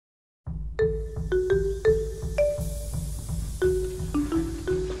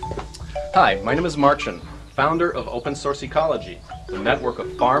Hi, my name is Marcin, founder of Open Source Ecology, the network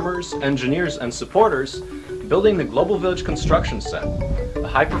of farmers, engineers, and supporters building the Global Village Construction Set, a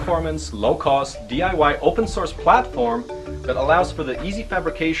high-performance, low-cost, DIY open-source platform that allows for the easy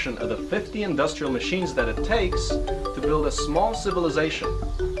fabrication of the 50 industrial machines that it takes to build a small civilization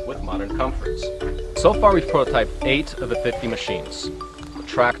with modern comforts. So far we've prototyped 8 of the 50 machines. A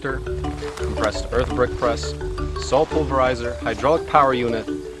tractor, compressed earth brick press, soil pulverizer, hydraulic power unit,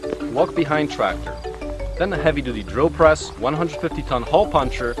 walk-behind tractor, then a heavy-duty drill press, 150-ton hole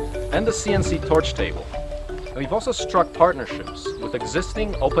puncher, and a CNC torch table. And we've also struck partnerships with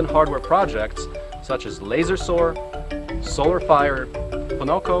existing open hardware projects such as LaserSaw, SolarFire,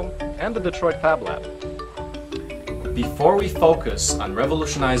 Ponoko, and the Detroit Fab Lab. Before we focus on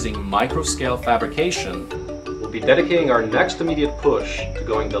revolutionizing micro-scale fabrication, we'll be dedicating our next immediate push to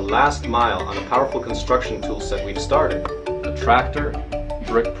going the last mile on a powerful construction tool set we've started: a tractor,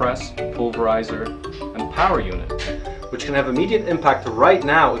 brick press, pulverizer, and power unit, which can have immediate impact right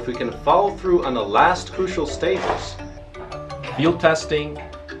now if we can follow through on the last crucial stages: field testing,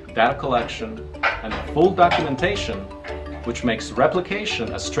 data collection, and full documentation, which makes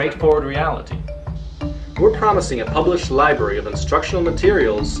replication a straightforward reality. We're promising a published library of instructional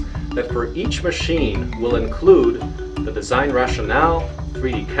materials that for each machine will include the design rationale,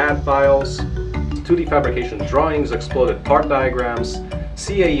 3D CAD files, 2D fabrication drawings, exploded part diagrams,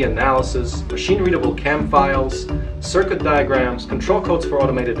 CAE analysis, machine-readable CAM files, circuit diagrams, control codes for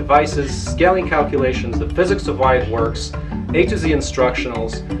automated devices, scaling calculations, the physics of why it works, A to Z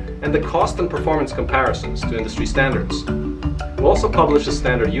instructionals, and the cost and performance comparisons to industry standards. We'll also publish a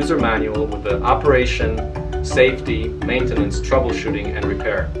standard user manual with the operation, safety, maintenance, troubleshooting, and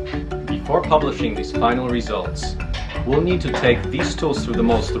repair. Before publishing these final results, we'll need to take these tools through the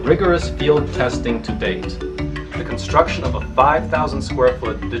most rigorous field testing to date: the construction of a 5,000 square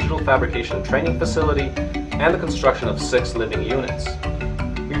foot digital fabrication training facility, and the construction of 6 living units.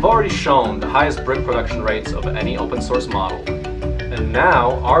 We've already shown the highest brick production rates of any open source model, and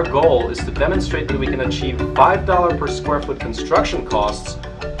now our goal is to demonstrate that we can achieve $5 per square foot construction costs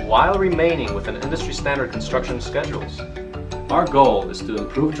while remaining within industry standard construction schedules. Our goal is to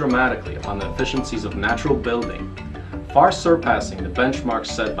improve dramatically upon the efficiencies of natural building, far surpassing the benchmarks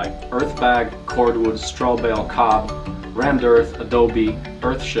set by earthbag, cordwood, straw bale, cob, rammed earth, adobe,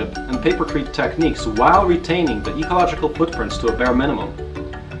 earthship, and papercrete techniques, while retaining the ecological footprints to a bare minimum.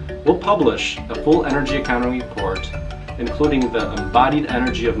 We'll publish a full energy accounting report, including the embodied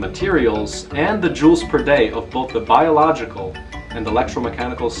energy of materials and the joules per day of both the biological and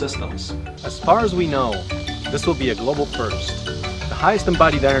electromechanical systems. As far as we know, this will be a global first. The highest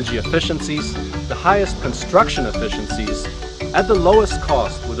embodied energy efficiencies, the highest construction efficiencies, at the lowest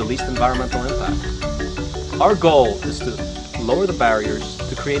cost with the least environmental impact. Our goal is to lower the barriers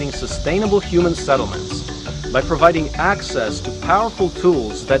to creating sustainable human settlements by providing access to powerful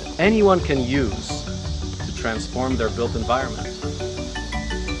tools that anyone can use to transform their built environment.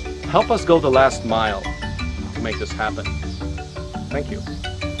 Help us go the last mile to make this happen. Thank you.